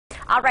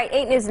All right,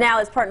 8 News Now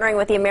is partnering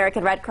with the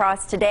American Red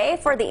Cross today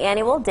for the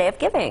annual Day of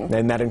Giving.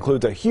 And that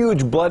includes a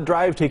huge blood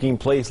drive taking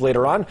place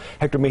later on.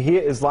 Hector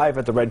Mejia is live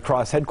at the Red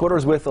Cross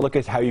headquarters with a look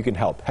at how you can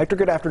help. Hector,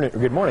 good afternoon, or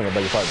good morning, I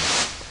beg your pardon.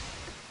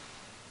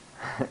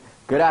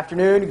 Good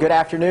afternoon, good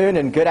afternoon,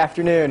 and good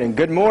afternoon, and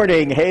good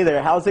morning. Hey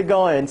there, how's it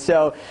going?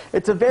 So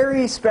it's a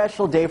very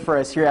special day for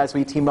us here as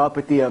we team up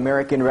with the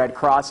American Red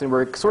Cross, and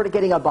we're sort of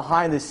getting a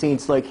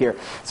behind-the-scenes look here.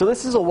 So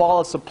this is a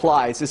wall of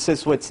supplies. This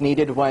is what's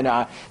needed when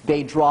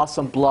they draw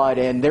some blood,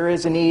 and there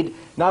is a need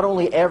not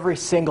only every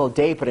single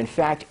day, but in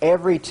fact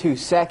every 2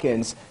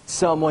 seconds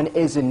someone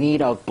is in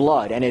need of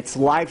blood, and it's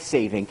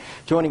life-saving.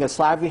 Joining us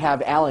live, we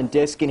have Alan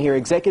Diskin here,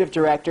 Executive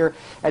Director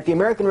at the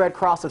American Red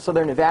Cross of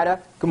Southern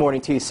Nevada. Good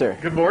morning to you, sir.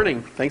 Good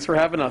morning. Thanks for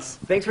having us.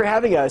 Thanks for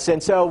having us.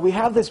 And so we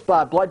have this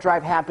blood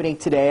drive happening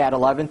today at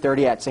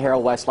 11:30 at Sahara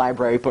West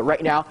Library, but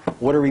right now,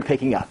 what are we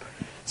picking up?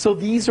 So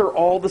these are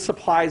all the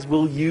supplies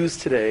we'll use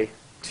today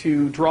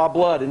to draw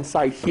blood.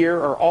 Inside here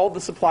are all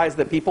the supplies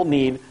that people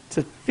need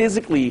to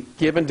physically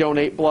give and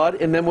donate blood.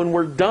 And then when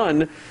we're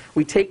done,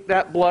 we take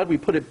that blood, we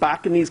put it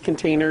back in these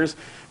containers,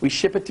 we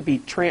ship it to be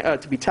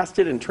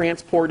tested and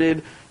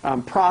transported,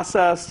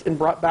 processed, and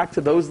brought back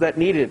to those that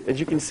need it. As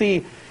you can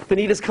see, the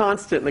need is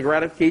constant and the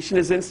gratification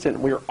is instant.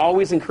 We are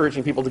always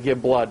encouraging people to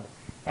give blood.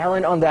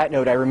 Alan, on that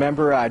note, I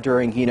remember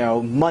during,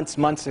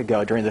 months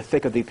ago, during the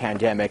thick of the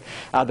pandemic,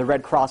 the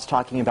Red Cross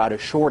talking about a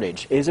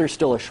shortage. Is there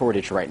still a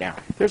shortage right now?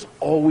 There's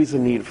always a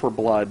need for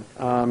blood,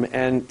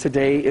 and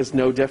today is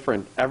no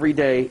different. Every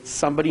day,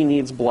 somebody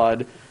needs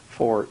blood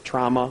for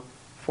trauma,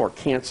 for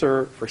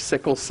cancer, for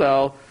sickle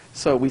cell.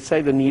 So we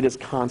say the need is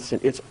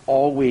constant. It's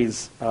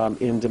always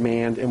in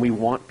demand, and we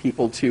want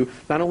people to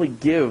not only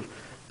give,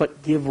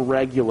 but give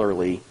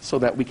regularly so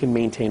that we can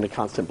maintain a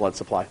constant blood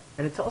supply.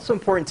 And it's also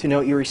important to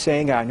note, you were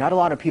saying not a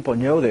lot of people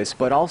know this,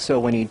 but also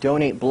when you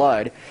donate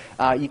blood,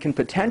 you can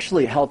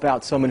potentially help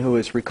out someone who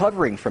is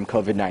recovering from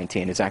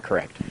COVID-19. Is that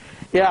correct?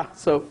 Yeah,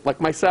 so like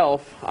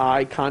myself,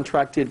 I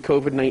contracted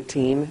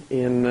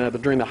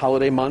COVID-19 during the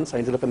holiday months. I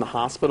ended up in the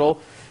hospital,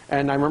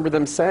 and I remember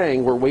them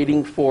saying, we're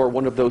waiting for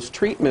one of those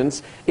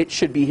treatments. It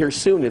should be here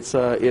soon.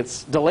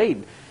 It's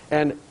delayed.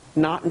 And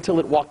not until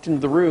it walked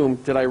into the room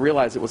did I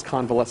realize it was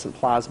convalescent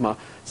plasma,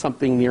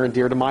 something near and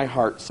dear to my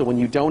heart. So when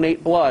you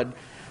donate blood,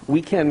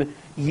 we can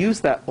use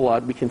that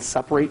blood. We can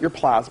separate your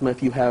plasma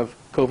if you have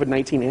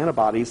COVID-19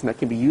 antibodies, and that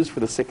can be used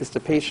for the sickest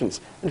of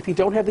patients. And if you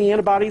don't have the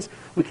antibodies,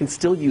 we can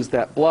still use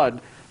that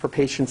blood for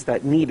patients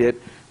that need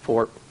it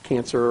for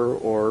cancer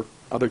or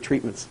other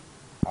treatments.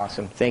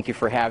 Awesome. Thank you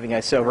for having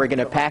us. So we're going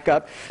to pack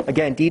up,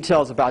 again,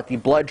 details about the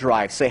blood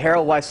drive.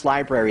 Sahara West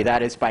Library,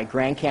 that is by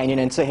Grand Canyon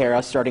and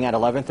Sahara, starting at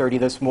 11:30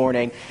 this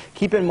morning.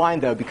 Keep in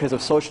mind, though, because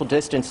of social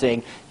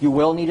distancing, you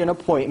will need an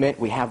appointment.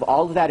 We have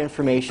all of that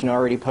information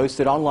already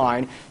posted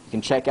online. You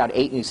can check out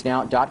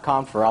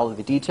 8newsnow.com for all of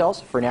the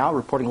details. For now,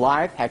 reporting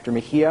live, Hector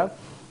Mejia.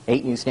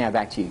 8 News Now,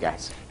 back to you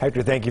guys.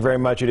 Hector, thank you very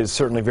much. It is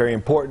certainly very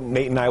important.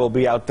 Nate and I will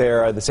be out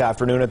there this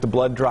afternoon at the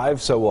blood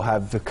drive, so we'll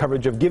have the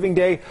coverage of Giving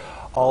Day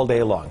all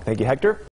day long. Thank you, Hector.